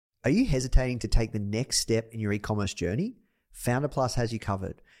Are you hesitating to take the next step in your e-commerce journey? Founder Plus has you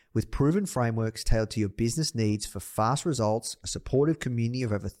covered. With proven frameworks tailored to your business needs for fast results, a supportive community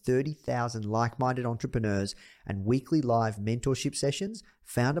of over 30,000 like-minded entrepreneurs, and weekly live mentorship sessions,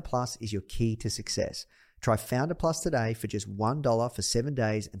 Founder Plus is your key to success. Try Founder Plus today for just $1 for 7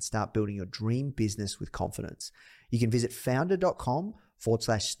 days and start building your dream business with confidence. You can visit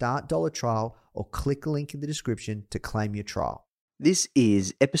founder.com/start $1 or click the link in the description to claim your trial. This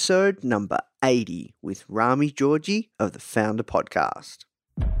is episode number 80 with Ramy, Georgy of the Founder Podcast.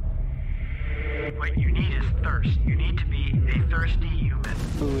 What you need is thirst. You need to be a thirsty human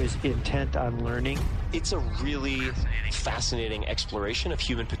who is intent on learning. It's a really fascinating exploration of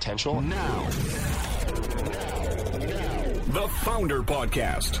human potential. Now, the Founder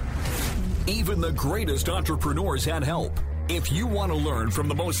Podcast. Even the greatest entrepreneurs had help. If you want to learn from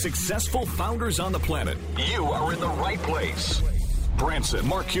the most successful founders on the planet, you are in the right place. Branson,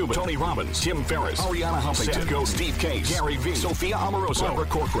 Mark Cuban, Tony Robbins, Tim Ferriss, Ariana Huffington, Seth Godin, Steve Case, Gary Vee, Sophia Amoruso, Barbara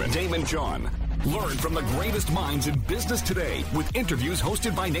Corcoran, Damon John. Learn from the greatest minds in business today with interviews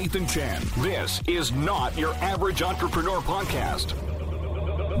hosted by Nathan Chan. This is not your average entrepreneur podcast.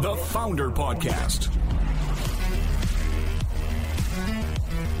 The Founder Podcast.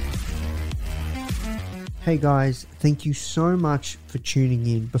 Hey guys, thank you so much for tuning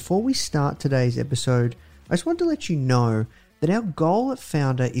in. Before we start today's episode, I just want to let you know that our goal at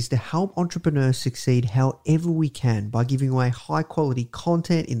Founder is to help entrepreneurs succeed however we can by giving away high quality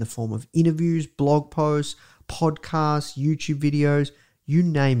content in the form of interviews, blog posts, podcasts, YouTube videos, you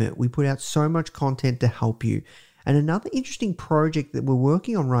name it. We put out so much content to help you. And another interesting project that we're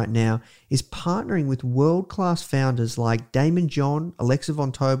working on right now is partnering with world-class founders like Damon John, Alexa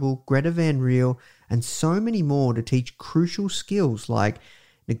Von Tobel, Greta Van Riel, and so many more to teach crucial skills like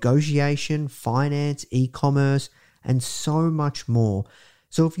negotiation, finance, e-commerce, and so much more.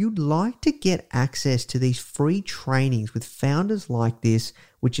 So if you'd like to get access to these free trainings with founders like this,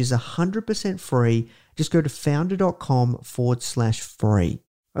 which is 100% free, just go to founder.com/free.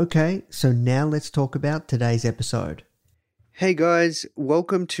 Okay, so now let's talk about today's episode. Hey guys,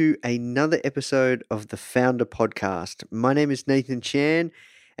 welcome to another episode of the Founder Podcast. My name is Nathan Chan,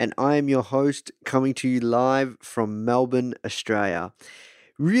 and I am your host coming to you live from Melbourne, Australia.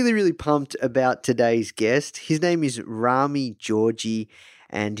 Really pumped about today's guest. His name is Ramy Georgy,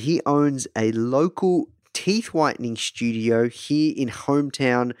 and he owns a local teeth whitening studio here in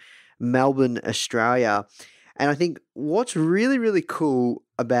hometown Melbourne, Australia. And I think what's really cool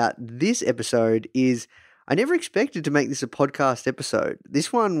about this episode is I never expected to make this a podcast episode.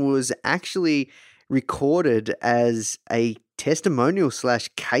 This one was actually recorded as a testimonial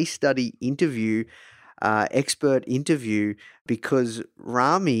 / case study interview, expert interview, because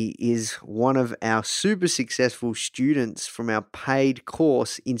Ramy is one of our super successful students from our paid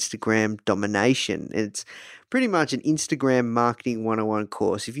course, Instagram Domination. It's pretty much an Instagram marketing 101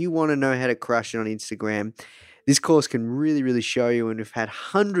 course. If you want to know how to crush it on Instagram, this course can really show you, and we've had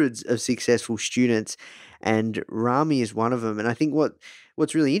hundreds of successful students, and Ramy is one of them. And I think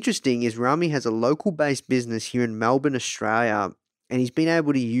what's really interesting is Ramy has a local-based business here in Melbourne, Australia, and he's been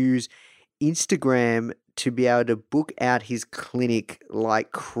able to use Instagram to be able to book out his clinic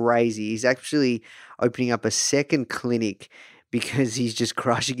like crazy. He's actually opening up a second clinic because he's just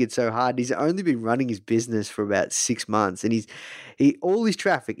crushing it so hard. He's only been running his business for about 6 months, and all his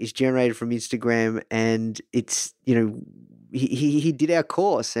traffic is generated from Instagram, and it's, he did our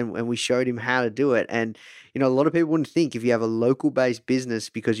course and we showed him how to do it. And, a lot of people wouldn't think if you have a local based business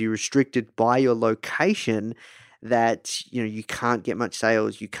because you're restricted by your location that, you can't get much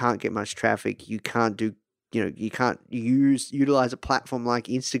sales, you can't get much traffic, you can't do, you can't utilize a platform like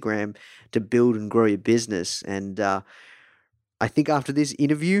Instagram to build and grow your business. And, I think after this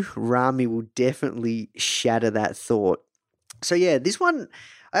interview, Ramy will definitely shatter that thought. So yeah, this one,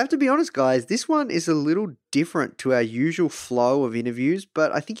 I have to be honest, guys, this one is a little different to our usual flow of interviews,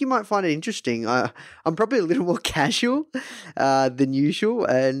 but I think you might find it interesting. I'm probably a little more casual than usual,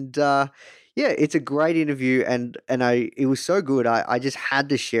 and yeah, it's a great interview, and it was so good. I just had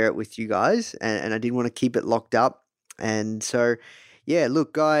to share it with you guys, and I didn't want to keep it locked up. And so, yeah,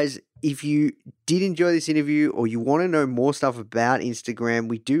 look, guys, if you did enjoy this interview or you want to know more stuff about Instagram,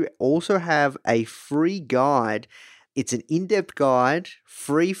 we do also have a free guide. It's an in-depth guide,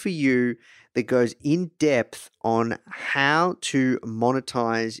 free for you, that goes in depth on how to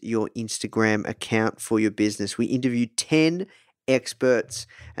monetize your Instagram account for your business. We interviewed 10 experts,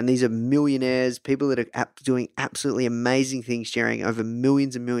 and these are millionaires, people that are doing absolutely amazing things, sharing over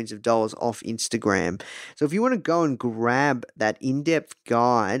millions and millions of dollars off Instagram. So if you want to go and grab that in-depth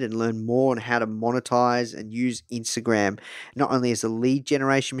guide and learn more on how to monetize and use Instagram, not only as a lead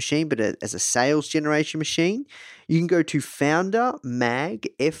generation machine, but as a sales generation machine, you can go to foundermag,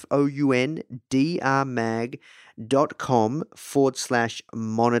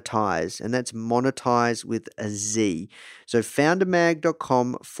 foundrmag.com/monetize, and that's monetize with a Z. So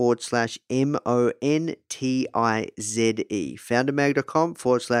foundermag.com/montize,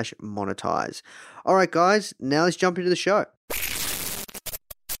 foundermag.com/monetize. All right, guys, now let's jump into the show.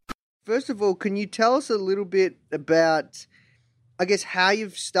 First of all, can you tell us a little bit about, I guess, how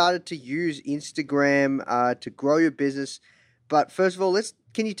you've started to use Instagram to grow your business? But first of all,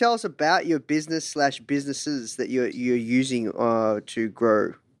 can you tell us about your business/businesses that you're using to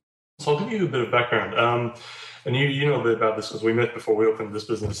grow? So I'll give you a bit of background. And you know a bit about this because we met before we opened this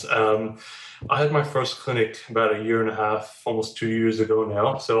business. I had my first clinic about a year and a half, almost 2 years ago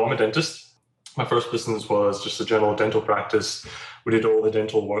now. So I'm a dentist. My first business was just a general dental practice. We did all the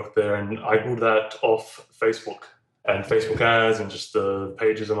dental work there, and I grew that off Facebook and Facebook ads and just the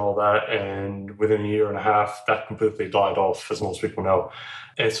pages and all that. And within a year and a half, that completely died off, as most people know.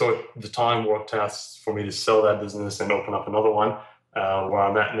 And so the time worked out for me to sell that business and open up another one where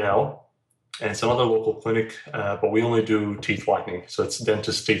I'm at now. And it's another local clinic, but we only do teeth whitening. So it's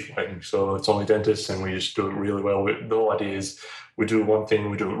dentist teeth whitening. So it's only dentists, and we just do it really well. The whole idea is we do one thing,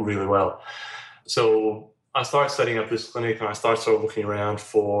 we do it really well. So I started setting up this clinic, and I started sort of looking around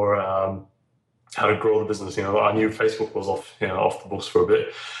for how to grow the business. You know, I knew Facebook was off the books for a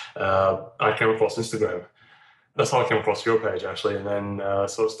bit. I came across Instagram. That's how I came across your page, actually. And then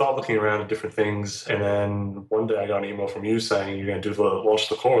so I started looking around at different things. And then one day I got an email from you saying you're going to launch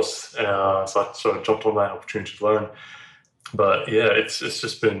the course. So I sort of jumped on that opportunity to learn. But yeah, it's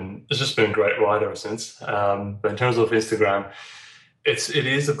just been a great ride ever since. But in terms of Instagram, it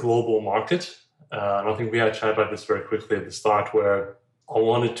is a global market. And I think we had a chat about this very quickly at the start, where I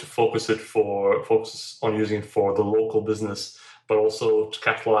wanted to focus on using it for the local business, but also to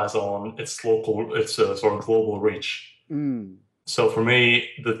capitalize on its sort of global reach. Mm. So for me,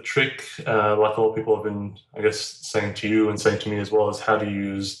 the trick, like a lot of people have been, I guess, saying to you and saying to me as well, is how to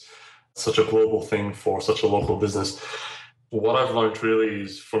use such a global thing for such a local business. What I've learned really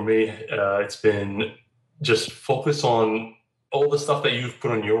is, for me, it's been just focus on all the stuff that you've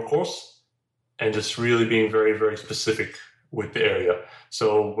put on your course and just really being very, very specific with the area.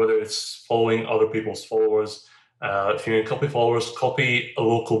 So whether it's following other people's followers, if you're going to copy followers, copy a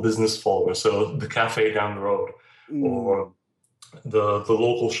local business follower. So the cafe down the road or the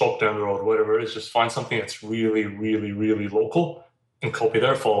local shop down the road, whatever it is, just find something that's really, really, really local and copy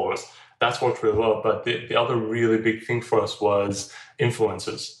their followers. That's worked really well. But the other really big thing for us was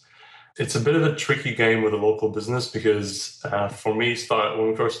influencers. It's a bit of a tricky game with a local business because for me, when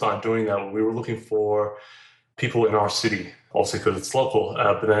we first started doing that, we were looking for people in our city, also because it's local.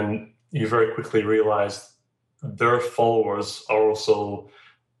 But then you very quickly realized their followers are also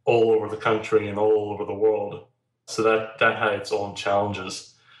all over the country and all over the world. So that had its own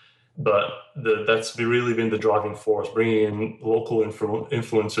challenges. But that's really been the driving force, bringing in local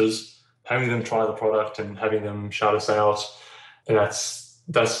influencers, having them try the product and having them shout us out. And that's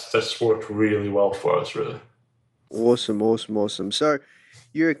worked really well for us, really. Awesome. So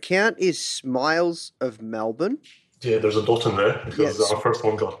your account is Smiles of Melbourne. Yeah, there's a dot in there because our first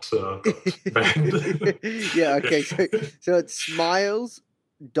one got banned. Yeah, okay. So it's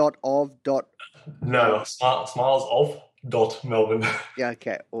smiles.of. No, smiles.of.melbourne. Yeah,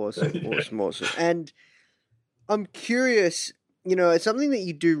 okay. Awesome. And I'm curious, something that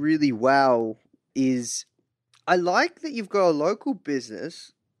you do really well is, I like that you've got a local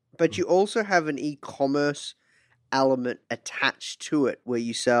business, but you also have an e-commerce element attached to it where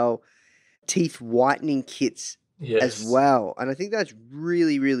you sell teeth whitening kits as well. And I think that's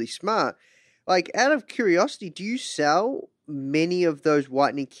really, really smart. Like, out of curiosity, do you sell many of those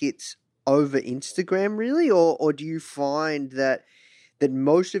whitening kits over Instagram, really? Or do you find that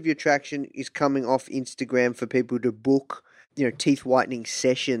most of your traction is coming off Instagram for people to book, teeth whitening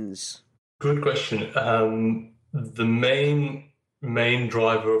sessions? Good question. The main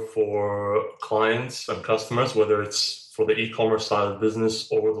driver for clients and customers, whether it's for the e-commerce side of the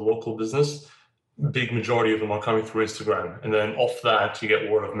business or the local business, big majority of them are coming through Instagram. And then off that, you get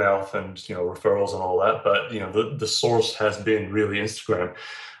word of mouth and, referrals and all that. But, the source has been really Instagram.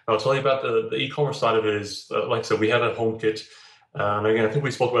 I'll tell you about the e-commerce side of it is, like I said, we have a home kit. And again, I think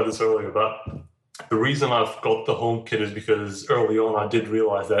we spoke about this earlier, but The reason I've got the home kit is because early on I did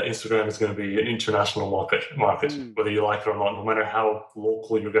realize that Instagram is going to be an international market, whether you like it or not. No matter how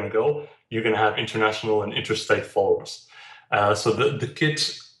local you're going to go, you're going to have international and interstate followers. So the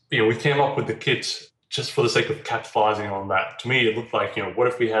kit, we came up with the kit just for the sake of capitalizing on that. To me, it looked like, what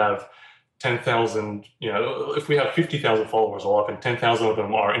if we have 10,000, if we have 50,000 followers all up and 10,000 of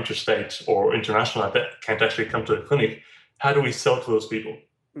them are interstate or international that can't actually come to the clinic, how do we sell to those people?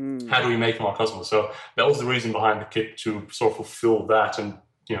 How do we make them our customers? So that was the reason behind the kit, to sort of fulfill that and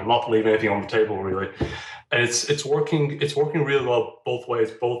not leave anything on the table really. And it's working really well both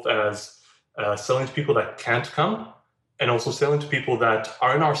ways, both as selling to people that can't come and also selling to people that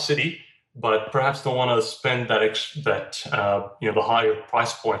are in our city but perhaps don't want to spend the higher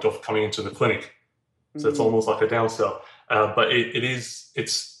price point of coming into the clinic. So it's almost like a downsell. But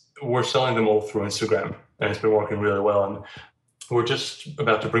we're selling them all through Instagram, and it's been working really well. And we're just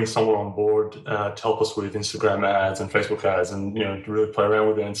about to bring someone on board to help us with Instagram ads and Facebook ads, and really play around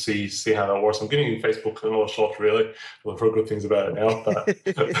with it and see how that works. I'm giving Facebook another shot, really. I've heard good things about it now, but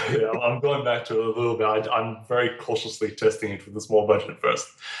yeah, I'm going back to it a little bit. I'm very cautiously testing it with a small budget first,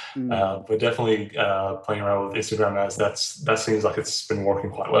 but definitely playing around with Instagram ads. That seems like it's been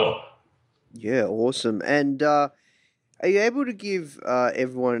working quite well. Yeah, awesome. And are you able to give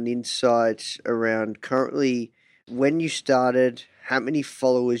everyone an insight around currently when you started, how many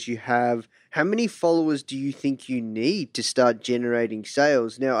followers you have, how many followers do you think you need to start generating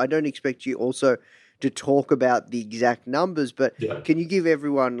sales? Now, I don't expect you also to talk about the exact numbers, but can you give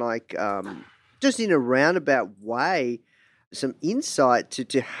everyone, just in a roundabout way, some insight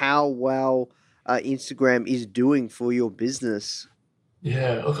to how well Instagram is doing for your business?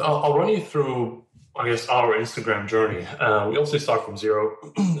 Yeah, look, I'll run you through, I guess, our Instagram journey. We obviously start from zero.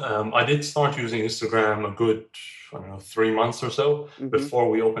 I did start using Instagram a good, 3 months or so before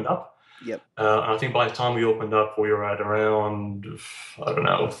we opened up. Yep. I think by the time we opened up, we were at around,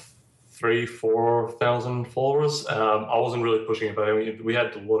 3,000-4,000 followers. I wasn't really pushing it, but we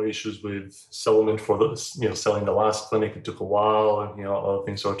had a lot of issues with settlement for selling the last clinic. It took a while, and other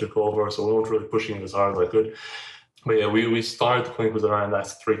things sort of took over, so we weren't really pushing it as hard as I could. But yeah, we started the clinic with around that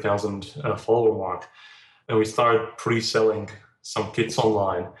 3,000 follower mark, and we started pre-selling some kits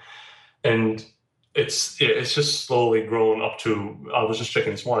online, and it's just slowly grown up to. I was just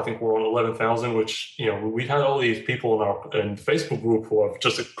checking this morning. I think we're on 11,000, which we've had all these people in Facebook group who have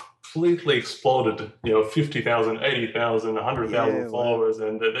just completely exploded. 50,000, 80,000, 100,000 followers,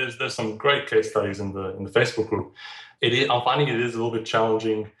 and there's some great case studies in the Facebook group. I'm finding it is a little bit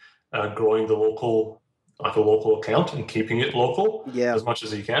challenging growing the local account and keeping it local as much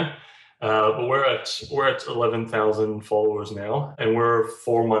as you can. But we're at 11,000 followers now, and we're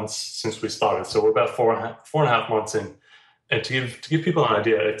 4 months since we started. So we're about four and a half months in. And to give people an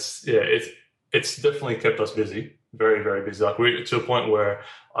idea, it's definitely kept us busy, very, very busy. Like we're to a point where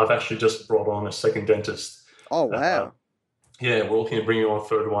I've actually just brought on a second dentist. Oh, wow. We're looking at bringing on a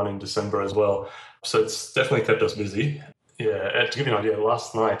third one in December as well. So it's definitely kept us busy. Yeah, and to give you an idea,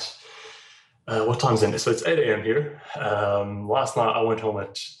 last night, what time's it? So it's 8 a.m. here. Last night I went home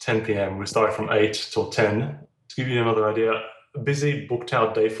at 10 p.m. We started from 8 till 10. To give you another idea, a busy booked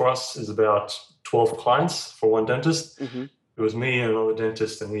out day for us is about 12 clients for one dentist. Mm-hmm. It was me and another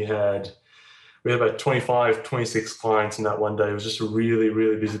dentist, and we had about 25, 26 clients in that one day. It was just a really,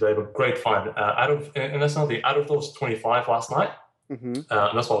 really busy day, but great fun. And that's another thing, out of those 25 last night, and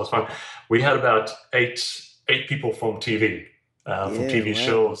that's what was fun, we had about eight people from TV. From TV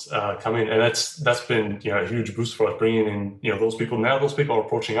shows come in, and that's been a huge boost for us, bringing in those people. Now those people are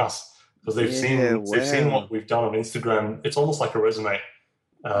approaching us because they've seen what we've done on Instagram. It's almost like a resume.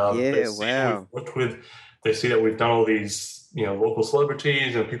 They see who we've worked with. They see that we've done all these local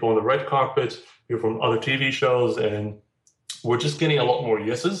celebrities and people on the red carpet, people from other TV shows, and we're just getting a lot more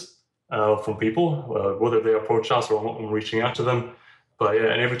yeses from people, whether they approach us or I'm reaching out to them. But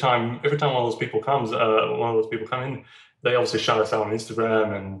yeah, and every time one of those people come in, they obviously shout us out on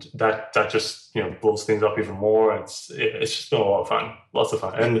Instagram, and that just blows things up even more. It's just been a lot of fun, lots of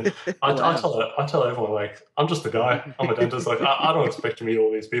fun. And I tell everyone, like, I'm just a guy, I'm a dentist. Like I don't expect to meet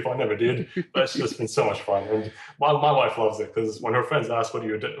all these people. I never did, but it's just been so much fun. And my wife loves it because when her friends ask, what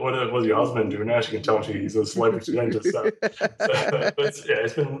does your husband do? Now she can tell he's a celebrity dentist. So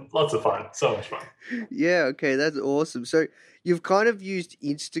it's been lots of fun, so much fun. Yeah, okay, that's awesome. So you've kind of used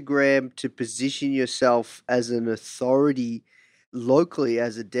Instagram to position yourself as an authority locally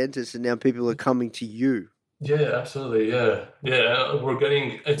as a dentist, and now people are coming to you. Yeah, absolutely. Yeah.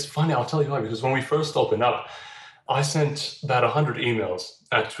 It's funny, I'll tell you why, because when we first opened up, I sent about 100 emails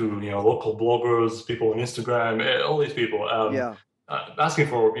out to, local bloggers, people on Instagram, all these people. asking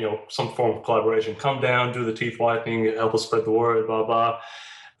for some form of collaboration. Come down, do the teeth whitening, help us spread the word, blah blah.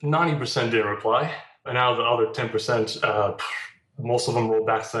 90% didn't reply, and out of the other 10%, most of them wrote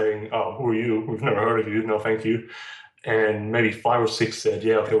back saying, "Oh, who are you? We've never heard of you. No, thank you." And maybe 5 or 6 said,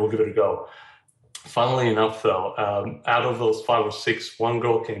 "Yeah, okay, we'll give it a go." Funnily enough, though, out of those 5 or 6, one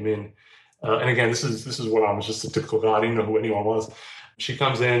girl came in, and again, this is where I was just a typical guy. I didn't know who anyone was. She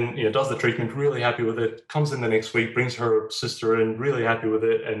comes in, does the treatment, really happy with it. Comes in the next week, brings her sister in, really happy with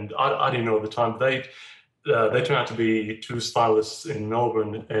it. And I didn't know at the time. They turn out to be 2 stylists in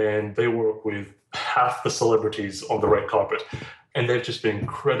Melbourne, and they work with half the celebrities on the red carpet. And they've just been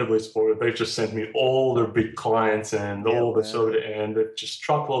incredibly supportive. They've just sent me all their big clients and all the sort of, and they're just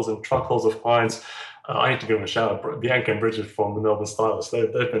truckloads and truckloads of clients. I need to give them a shout out. Bianca and Bridget from the Melbourne Stylists.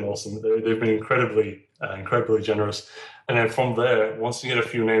 They've been awesome. They've been incredibly generous. And then from there, once you get a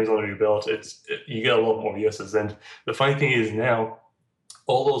few names under your belt, you get a lot more yeses. And the funny thing is now,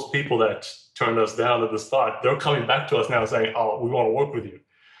 all those people that turned us down at the start, they're coming back to us now saying, "Oh, we want to work with you."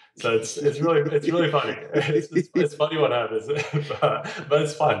 So it's really funny. It's funny what happens, but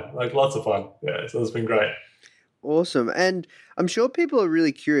it's fun, like lots of fun. Yeah, so it's been great. Awesome. And I'm sure people are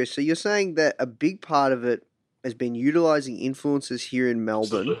really curious. So you're saying that a big part of it has been utilizing influencers here in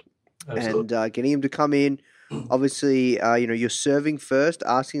Melbourne. Absolutely. And getting them to come in. Obviously, you're serving first,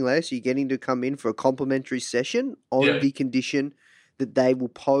 asking later. So you're getting to come in for a complimentary session on the condition that they will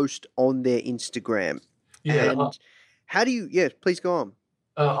post on their Instagram. Yeah. And how do you? Yeah, please go on.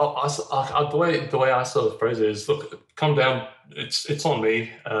 The way I sort of phrase it is, look, come down. It's on me.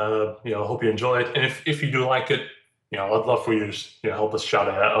 I hope you enjoy it, and if you do like it, I'd love for you to help us shout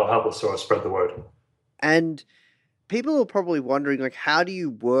it out or help us sort of spread the word. And people are probably wondering, like, how do you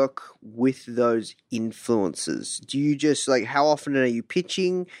work with those influencers? Do you just how often are you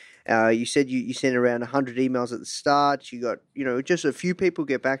pitching? You said you sent around 100 emails at the start. You got, just a few people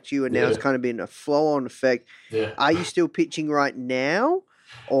get back to you, and now it's kind of been a flow-on effect. Yeah. Are you still pitching right now,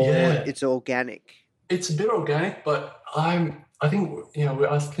 or it's organic? It's a bit organic, but I think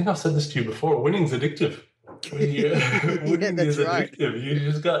I've said this to you before. Winning's addictive. Winning is addictive. Right. You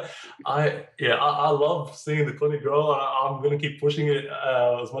just got. I love seeing the clinic grow. I'm going to keep pushing it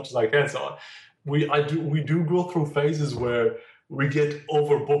as much as I can. So we do go through phases where we get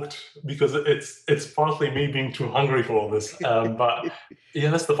overbooked because it's partly me being too hungry for all this. But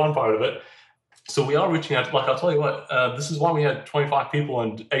that's the fun part of it. So we are reaching out. Like, I'll tell you what, this is why we had 25 people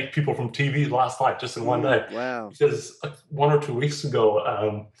and 8 people from TV last night, just in one day. Wow. Because 1 or 2 weeks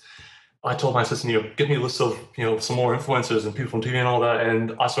ago, I told my assistant, give me a list of, some more influencers and people from TV and all that.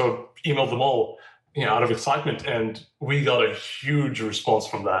 And I sort of emailed them all, out of excitement. And we got a huge response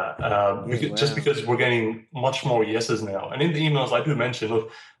from that. Just because we're getting much more yeses now. And in the emails, I do mention,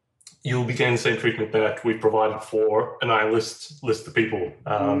 look, you'll be getting the same treatment that we provided for, and I list the people,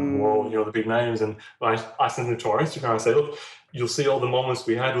 the big names, and I send them to our Instagram and say, look, you'll see all the moments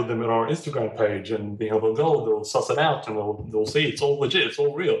we had with them in our Instagram page, and they'll suss it out, and they'll see it's all legit, it's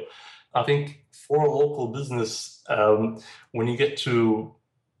all real. I think for a local business, when you get to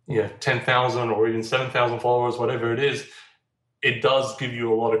 10,000 or even 7,000 followers, whatever it is, it does give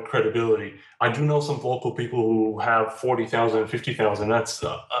you a lot of credibility. I do know some local people who have 40,000, 50,000. That's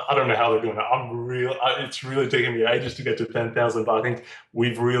I don't know how they're doing it. It's really taken me ages to get to 10,000, but I think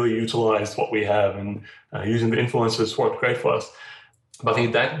we've really utilized what we have, and using the influencers worked great for us. But I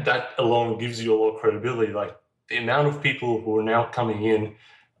think that alone gives you a lot of credibility. Like the amount of people who are now coming in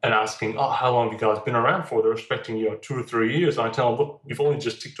and asking, "Oh, how long have you guys been around for?" They're expecting 2 or 3 years. And I tell them, "Look, we've only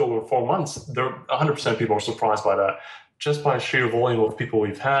just ticked over 4 months." They're 100% people are surprised by that. Just by sheer volume of people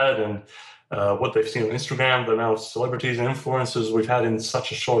we've had and what they've seen on Instagram, the amount of celebrities and influencers we've had in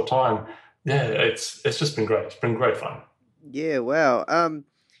such a short time. Yeah, it's just been great. It's been great fun. Yeah, wow.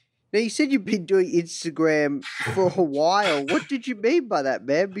 Now, you said you've been doing Instagram for a while. What did you mean by that,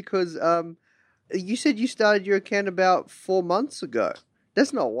 man? Because you said you started your account about 4 months ago.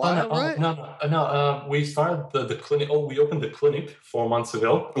 That's not wild, right? No. We started the clinic. We opened the clinic 4 months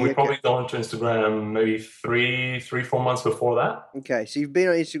ago, and we probably gone to Instagram maybe 4 months before that. Okay, so you've been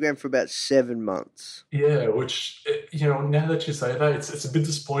on Instagram for about 7 months. Yeah, which now that you say that, it's a bit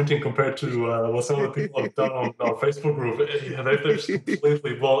disappointing compared to what some of the people have done on our Facebook group. They've just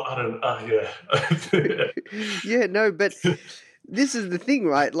completely Yeah, no, but this is the thing,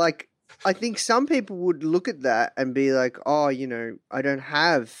 right? Like, I think some people would look at that and be like, "Oh, I don't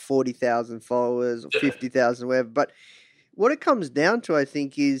have 40,000 followers or 50,000, whatever." But what it comes down to, I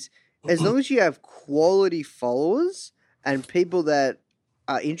think, is as long as you have quality followers and people that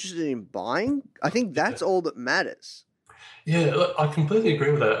are interested in buying, I think that's all that matters. Yeah, look, I completely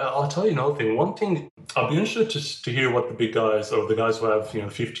agree with that. I'll tell you another thing. One thing I'll be interested to hear what the big guys or the guys who have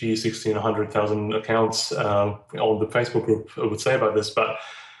 50, 60, and 100,000 accounts on the Facebook group would say about this. But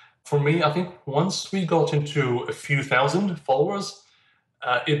for me, I think once we got into a few thousand followers,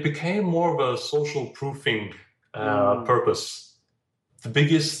 it became more of a social proofing purpose. The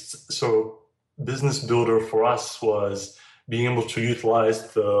biggest sort of business builder for us was being able to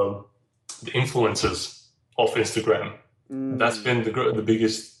utilize the influencers of Instagram. That's been the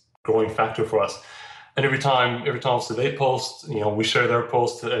biggest growing factor for us. And every time so they post, we share their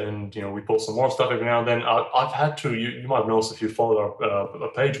post, and we post some more stuff every now and then. I've had to, you might have noticed if you followed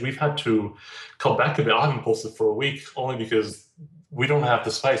our page, we've had to cut back a bit. I haven't posted for a week only because we don't have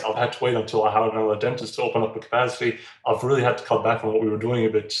the space. I've had to wait until I hired another dentist to open up the capacity. I've really had to cut back on what we were doing a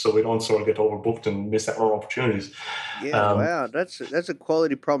bit so we don't sort of get overbooked and miss out on opportunities. Yeah, wow, that's a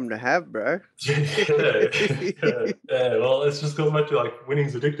quality problem to have, bro. Yeah. Well, it just goes back to like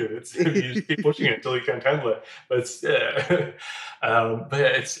winning's addictive. It's you just keep pushing it until you can't handle it. But it's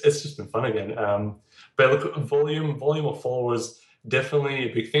it's just been fun again. But look, volume of followers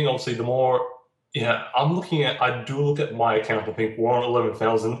definitely a big thing. Obviously, the more. Yeah, I do look at my account and think we're on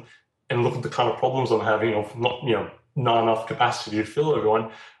 11,000 and look at the kind of problems I'm having of not enough capacity to fill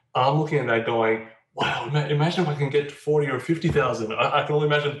everyone. I'm looking at that going, wow, imagine if I can get to 40 or 50,000. I can only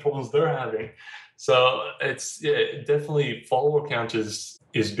imagine the problems they're having. So definitely follower count is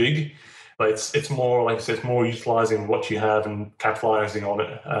big, but it's more, like I said, it's more utilizing what you have and capitalizing on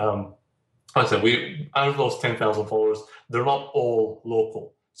it. Like I said, out of those 10,000 followers, they're not all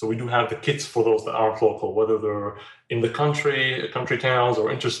local. So we do have the kits for those that aren't local, whether they're in the country towns,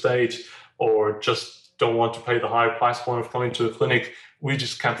 or interstate, or just don't want to pay the high price point of coming to a clinic. We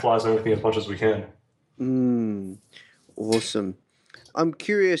just capitalize on everything as much as we can. Awesome. I'm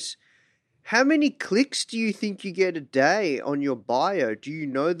curious, how many clicks do you think you get a day on your bio? Do you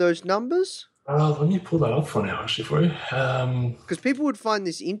know those numbers? Let me pull that up for now, actually, for you. Because people would find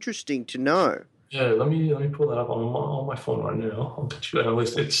this interesting to know. Yeah, let me pull that up on my phone right now. I'll get you at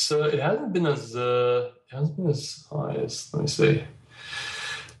least. It hasn't been as high as. Let me see.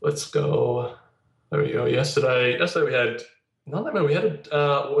 Let's go. There we go. Yesterday we had not that many. We had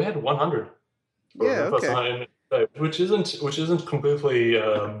 100. Yeah. Okay. Which isn't completely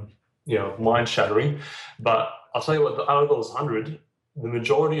mind shattering, but I'll tell you what. Out of those 100, the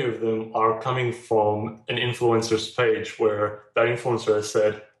majority of them are coming from an influencer's page where that influencer has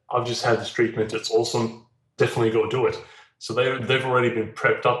said, I've just had this treatment. It's awesome. Definitely go do it. So they've already been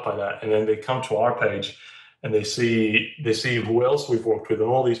prepped up by that, and then they come to our page, and they see who else we've worked with, and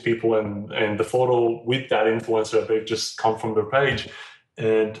all these people, and the photo with that influencer. They've just come from their page,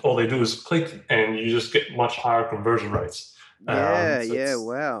 and all they do is click, and you just get much higher conversion rates.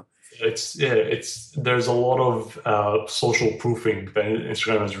 Wow. There's a lot of social proofing that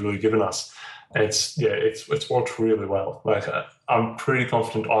Instagram has really given us. It's worked really well. Like I'm pretty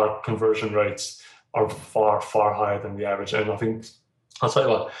confident our conversion rates are far, far higher than the average. And I think I'll tell you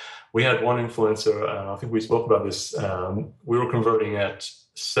what, we had one influencer, I think we spoke about this. We were converting at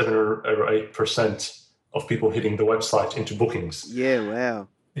 7 or 8% of people hitting the website into bookings. Yeah, wow.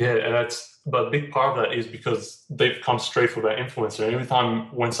 Yeah, but a big part of that is because they've come straight from that influencer. And every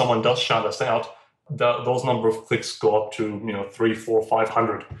time when someone does shout us out, those number of clicks go up to 3, 4,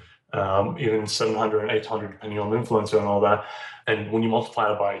 500. Even 700 and 800, depending on the influencer and all that. And when you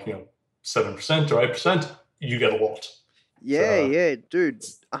multiply it by 7% or 8%, you get a lot. Yeah, dude.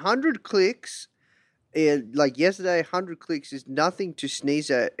 100 clicks, like yesterday, 100 clicks is nothing to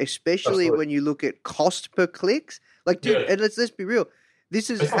sneeze at, especially when you look at cost per clicks. Like, dude, and let's be real. It's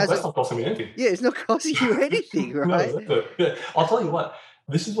not costing me anything. Yeah, it's not costing you anything, right? No, yeah. I'll tell you what.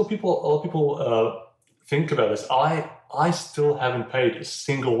 This is what a lot of people think about this. I still haven't paid a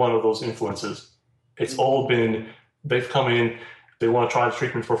single one of those influencers. It's all been, they've come in, they want to try the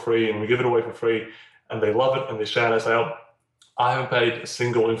treatment for free, and we give it away for free, and they love it, and they shout us out. I haven't paid a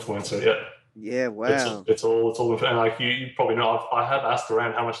single influencer yet. Yeah, wow. It's all, and like you probably know, I have asked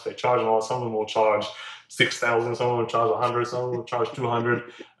around how much they charge, and some of them will charge 6,000, some of them will charge 100, some of them will charge 200,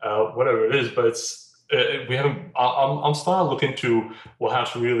 whatever it is. But we haven't. I'm starting to look into how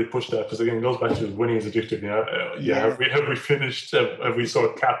to really push that, because again, it goes back to winning is addictive. Have we finished? Have we sort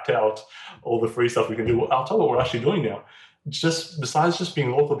of capped out all the free stuff we can do? Well, I'll tell you what we're actually doing now. Besides just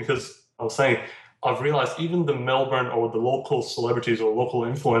being local, because I was saying, I've realized even the Melbourne or the local celebrities or local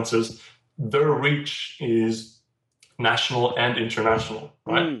influencers, their reach is national and international,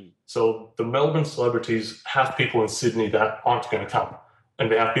 right? So the Melbourne celebrities have people in Sydney that aren't going to come,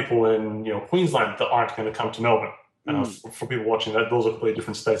 and they have people in Queensland that aren't going to come to Melbourne. For people watching that, those are completely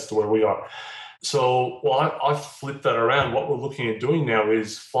different states to where we are. So, well, I've flipped that around. What we're looking at doing now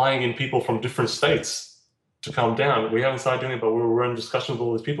is flying in people from different states to come down. We haven't started doing it, but we're in discussion with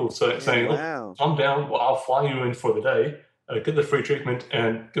all these people saying, wow. look, come down, well, I'll fly you in for the day, get the free treatment,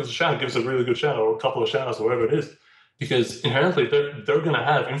 and give us a shout, give us a really good shout, or a couple of shout-outs, or whatever it is. Because inherently, they're going to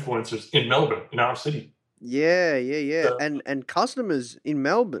have influencers in Melbourne, in our city. Yeah. So, And customers in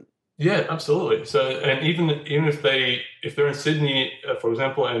Melbourne. yeah, absolutely. So, and even if they're in Sydney, for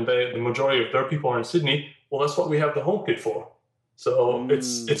example, and the majority of their people are in Sydney, well, that's what we have the home kit for. So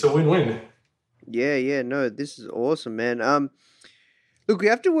it's a win-win. Yeah. No, this is awesome, man. Look, we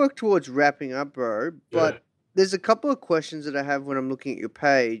have to work towards wrapping up, bro. But there's a couple of questions that I have when I'm looking at your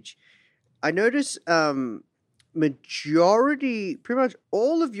page. I notice majority, pretty much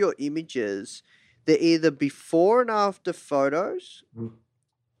all of your images, they're either before and after photos.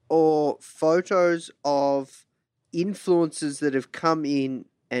 Or photos of influencers that have come in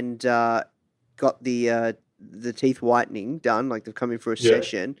and got the teeth whitening done, like they've come in for a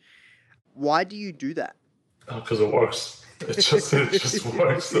session. Why do you do that? Because it works. It just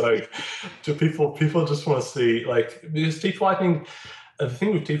works. Like, people just want to see, like, because teeth whitening. The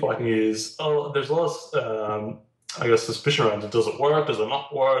thing with teeth whitening is, there's a lot of, I guess, suspicion around it. Does it work? Does it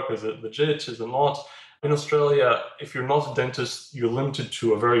not work? Is it legit? Is it not? In Australia, if you're not a dentist, you're limited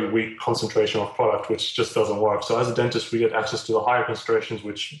to a very weak concentration of product, which just doesn't work. So as a dentist, we get access to the higher concentrations,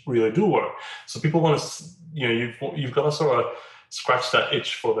 which really do work. So people want to, you've got to sort of scratch that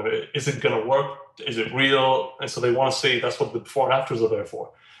itch for them. Is it going to work? Is it real? And so they want to see. That's what the before and afters are there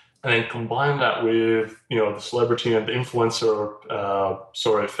for. And then combine that with, the celebrity and the influencer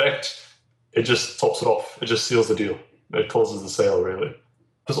sort of effect. It just tops it off. It just seals the deal. It closes the sale, really.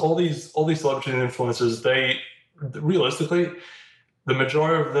 Because all these celebrities and influencers, realistically, the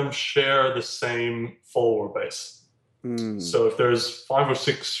majority of them share the same follower base. So if there's 5 or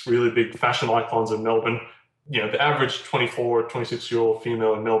 6 really big fashion icons in Melbourne, the average 24, 26-year-old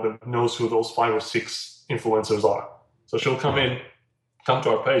female in Melbourne knows who those 5 or 6 influencers are. So she'll come to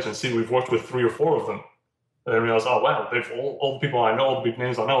our page and see we've worked with 3 or 4 of them. And then realize, oh wow, they've all the people I know, all the big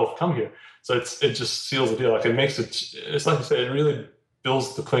names I know have come here. So it just seals the deal. Like, it makes it's like you said, it really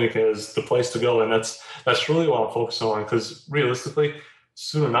builds the clinic as the place to go, and that's really what I'm focusing on. Because realistically,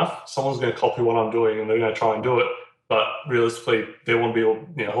 soon enough, someone's going to copy what I'm doing, and they're going to try and do it. But realistically, they won't be able.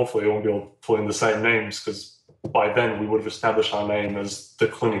 Hopefully, they won't be able to pull in the same names, because by then we would have established our name as the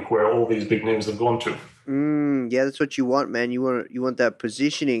clinic where all these big names have gone to. Yeah, that's what you want, man. You want that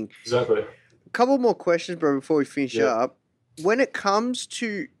positioning. Exactly. A couple more questions, bro, before we finish up. When it comes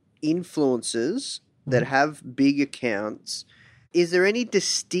to influencers that have big accounts, is there any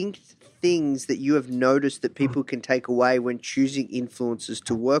distinct things that you have noticed that people can take away when choosing influencers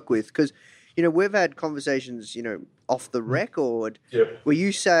to work with? Because, we've had conversations, off the record where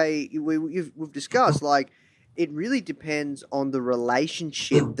you say, we've discussed, like, it really depends on the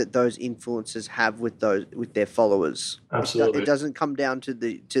relationship that those influencers have with their followers. Absolutely. It doesn't come down to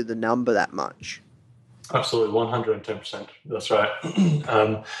the number that much. Absolutely, 110%. That's right.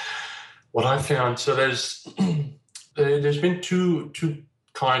 What I found, so there's been two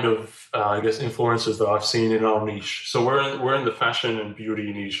kind of influencers that I've seen in our niche. So we're in the fashion and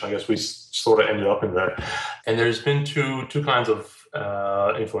beauty niche. I guess we sort of ended up in there. And there's been two kinds of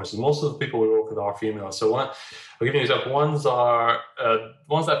influencers. Most of the people we work with are female. So I'll give you an example. Ones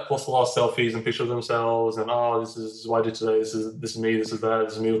that post a lot of selfies and pictures of themselves, and this is what I did today. This is me. This is that.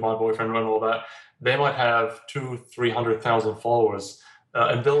 This is me with my boyfriend and all that. They might have 200,000-300,000 followers.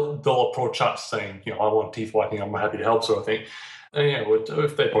 And they'll approach us saying, I want teeth whitening, I'm happy to help, sort of thing. And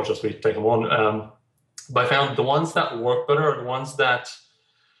if they approach us, we take them on. But I found the ones that work better are the ones that,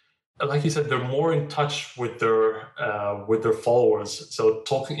 like you said, they're more in touch with their followers. So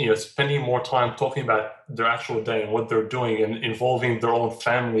spending more time talking about their actual day and what they're doing, and involving their own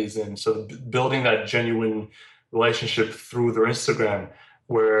families in. So building that genuine relationship through their Instagram,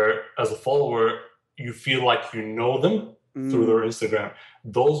 where as a follower you feel like you know them through their Instagram.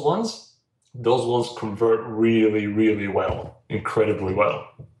 Those ones convert really, really well, incredibly well.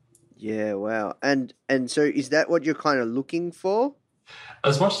 Yeah, wow. And so is that what you're kind of looking for?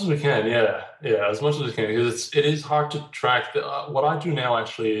 As much as we can, yeah, as much as we can, because it is hard to track. What I do now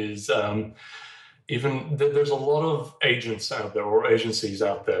actually is there's a lot of agents out there or agencies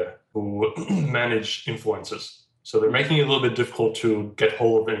out there who manage influencers. So they're making it a little bit difficult to get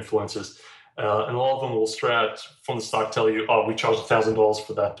hold of influencers. And a lot of them will straight out from the start tell you, we charge $1,000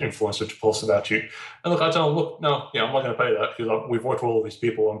 for that influencer to post about you. And look, I tell them, look, no, I'm not going to pay that, because we've worked with all these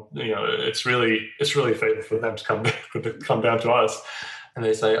people. And, it's really a favor for them to come down to us. And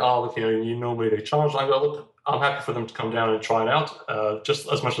they say, look, you normally they charge. I go, look, I'm happy for them to come down and try it out.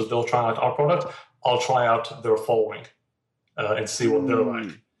 Just as much as they'll try out our product, I'll try out their following and see what they're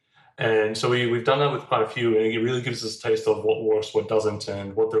like. And so we've done that with quite a few, and it really gives us a taste of what works, what doesn't,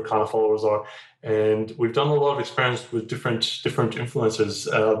 and what their kind of followers are. And we've done a lot of experiments with different influencers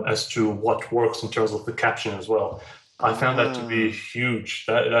as to what works in terms of the caption as well. I found that to be huge.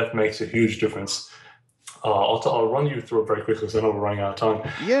 That makes a huge difference. I'll run you through it very quickly because I know we're running out of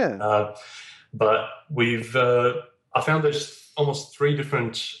time. Yeah. But I found there's almost 3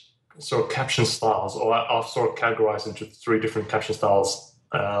 different sort of caption styles, or I've sort of categorized into 3 different caption styles.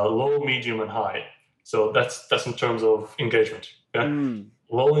 Low, medium, and high. So that's in terms of engagement. Yeah?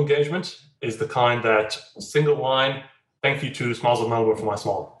 Low engagement is the kind that single line, thank you to Smiles of Melbourne for my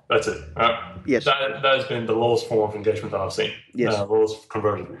smile. That's it. Yes. That has been the lowest form of engagement that I've seen. Yes. Lowest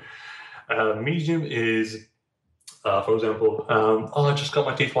conversion. Medium is, for example, I just got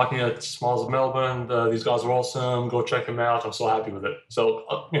my teeth whitening at Smiles of Melbourne. These guys are awesome. Go check them out. I'm so happy with it.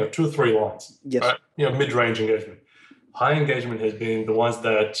 So, 2 or 3 lines. Yes. Right? Mid-range engagement. High engagement has been the ones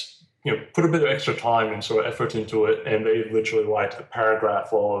that put a bit of extra time and sort of effort into it, and they literally write a paragraph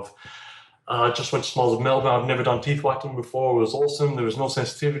of just went to Smiles of Melbourne. I've never done teeth whitening before. It was awesome. There was no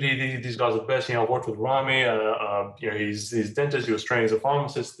sensitivity. These guys are the best. I've worked with Ramy. He's a dentist. He was trained as a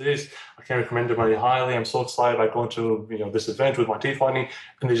pharmacist. I can't recommend him very highly. I'm so excited about going to this event with my teeth whitening,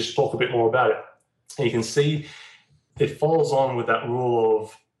 and they just talk a bit more about it. And you can see it follows on with that rule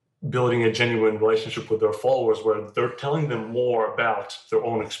of building a genuine relationship with their followers where they're telling them more about their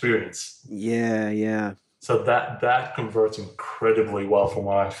own experience. Yeah. So that converts incredibly well from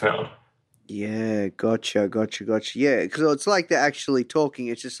what I found. Yeah, gotcha. Yeah, because it's like they're actually talking.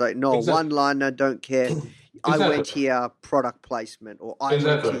 It's just like, no, Exactly. one-liner, don't care. I went here, product placement, or I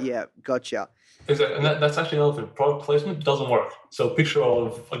went here, yeah, gotcha. Exactly, and that's actually another thing. Product placement doesn't work. So a picture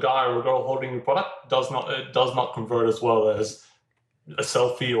of a guy or a girl holding the product does not convert as well as a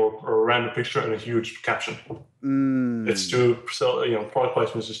selfie or a random picture and a huge caption. It's too product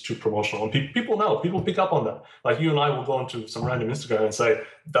placement is just too promotional, and people know. People pick up on that. Like you and I will go into some random Instagram and say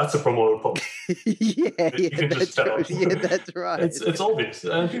that's a promoted post. You can just tell. Right. Yeah, that's right. It's obvious,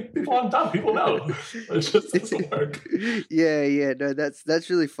 and people aren't dumb. People know. It just doesn't work. Yeah. No, that's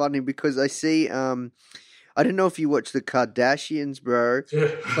really funny because I see. I don't know if you watch the Kardashians, bro.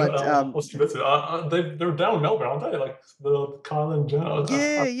 Yeah, but they're down in Melbourne, aren't they? Like the Kylie and Jenner.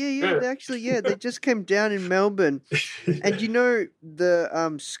 Yeah. They just came down in Melbourne, and the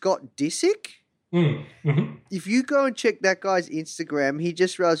Scott Disick. Mm-hmm. If you go and check that guy's Instagram, he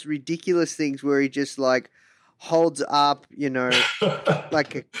just does ridiculous things where he just holds up, holds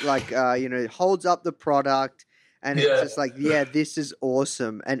up the product. And it's just like, yeah, this is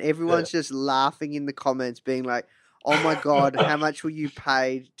awesome. And everyone's just laughing in the comments being like, oh my God, how much were you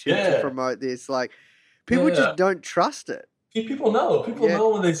paid to promote this? Like, people just don't trust it. People know. People know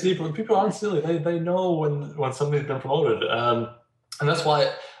when they see it. People aren't silly. They know when something's been promoted. And that's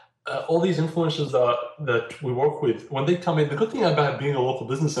why all these influencers that we work with, when they come in, the good thing about being a local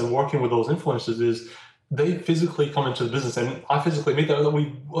business and working with those influencers is they physically come into the business, and I physically meet them.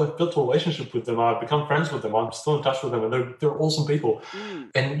 We built a relationship with them. I've become friends with them. I'm still in touch with them, and they're awesome people.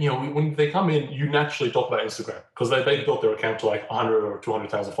 And when they come in, you naturally talk about Instagram because they built their account to like 100 or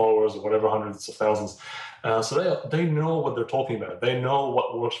 200,000 followers or whatever, hundreds of thousands. So they know what they're talking about. They know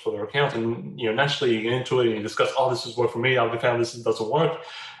what works for their account, and naturally you get into it and you discuss, oh, this is work for me. I've found this doesn't work.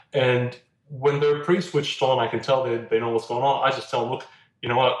 And when they're pre-switched on, I can tell they know what's going on. I just tell them, look, you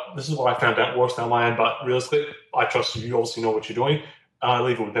know what, this is what I found out works down my end, but realistically, I trust you. You obviously know what you're doing. And I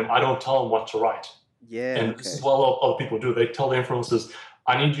leave it with them. I don't tell them what to write. Yeah. And this is what a lot of other people do. They tell the influencers,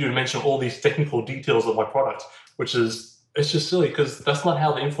 I need you to mention all these technical details of my product, which is, it's just silly because that's not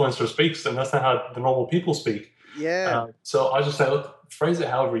how the influencer speaks and that's not how the normal people speak. Yeah. So I just say, look, phrase it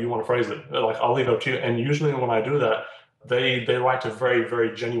however you want to phrase it. Like, I'll leave it up to you. And usually when I do that, they write a very,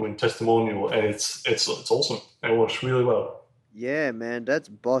 very genuine testimonial, and it's awesome. It works really well. Yeah, man, that's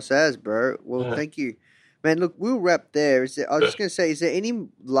boss ass, bro. Well, thank you. Man, look, we'll wrap there. I was just going to say, is there any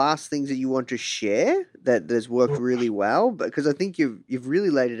last things that you want to share that has worked really well? Because I think you've really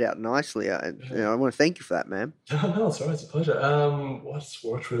laid it out nicely. And I want to thank you for that, man. No, it's all right. It's a pleasure. What's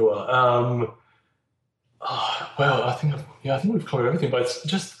worked really well? Well, I think we've covered everything, but it's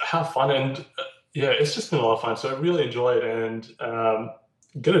just have fun and it's just been a lot of fun. So I really enjoy it and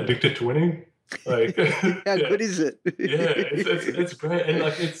get addicted to winning. Like, how good is it? It's great, and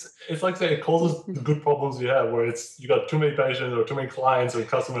like it's like say it causes the good problems you have, where it's you got too many patients or too many clients or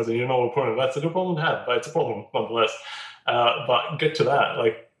customers, and you know what problem. That's a good problem to have, but it's a problem nonetheless. But get to that,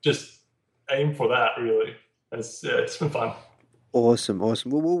 like just aim for that. Really, it's been fun. Awesome. Well,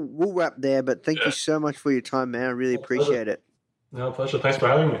 we'll wrap there, but thank you so much for your time, man. I really appreciate it. No, pleasure. Thanks for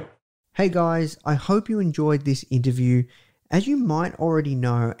having me. Hey guys, I hope you enjoyed this interview. As you might already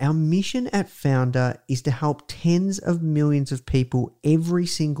know, our mission at Founder is to help tens of millions of people every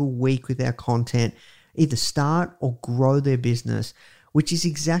single week with our content, either start or grow their business, which is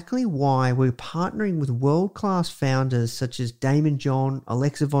exactly why we're partnering with world-class founders such as Damon John,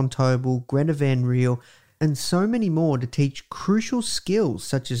 Alexa Von Tobel, Greta Van Riel, and so many more to teach crucial skills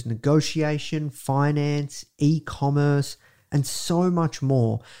such as negotiation, finance, e-commerce, and so much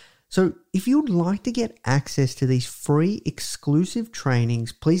more. So if you'd like to get access to these free exclusive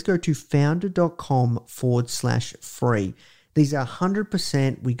trainings, please go to founder.com/free. These are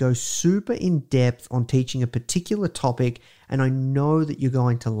 100%. We go super in depth on teaching a particular topic, and I know that you're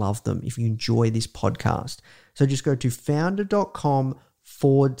going to love them if you enjoy this podcast. So just go to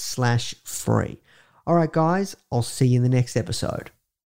founder.com/free. All right, guys, I'll see you in the next episode.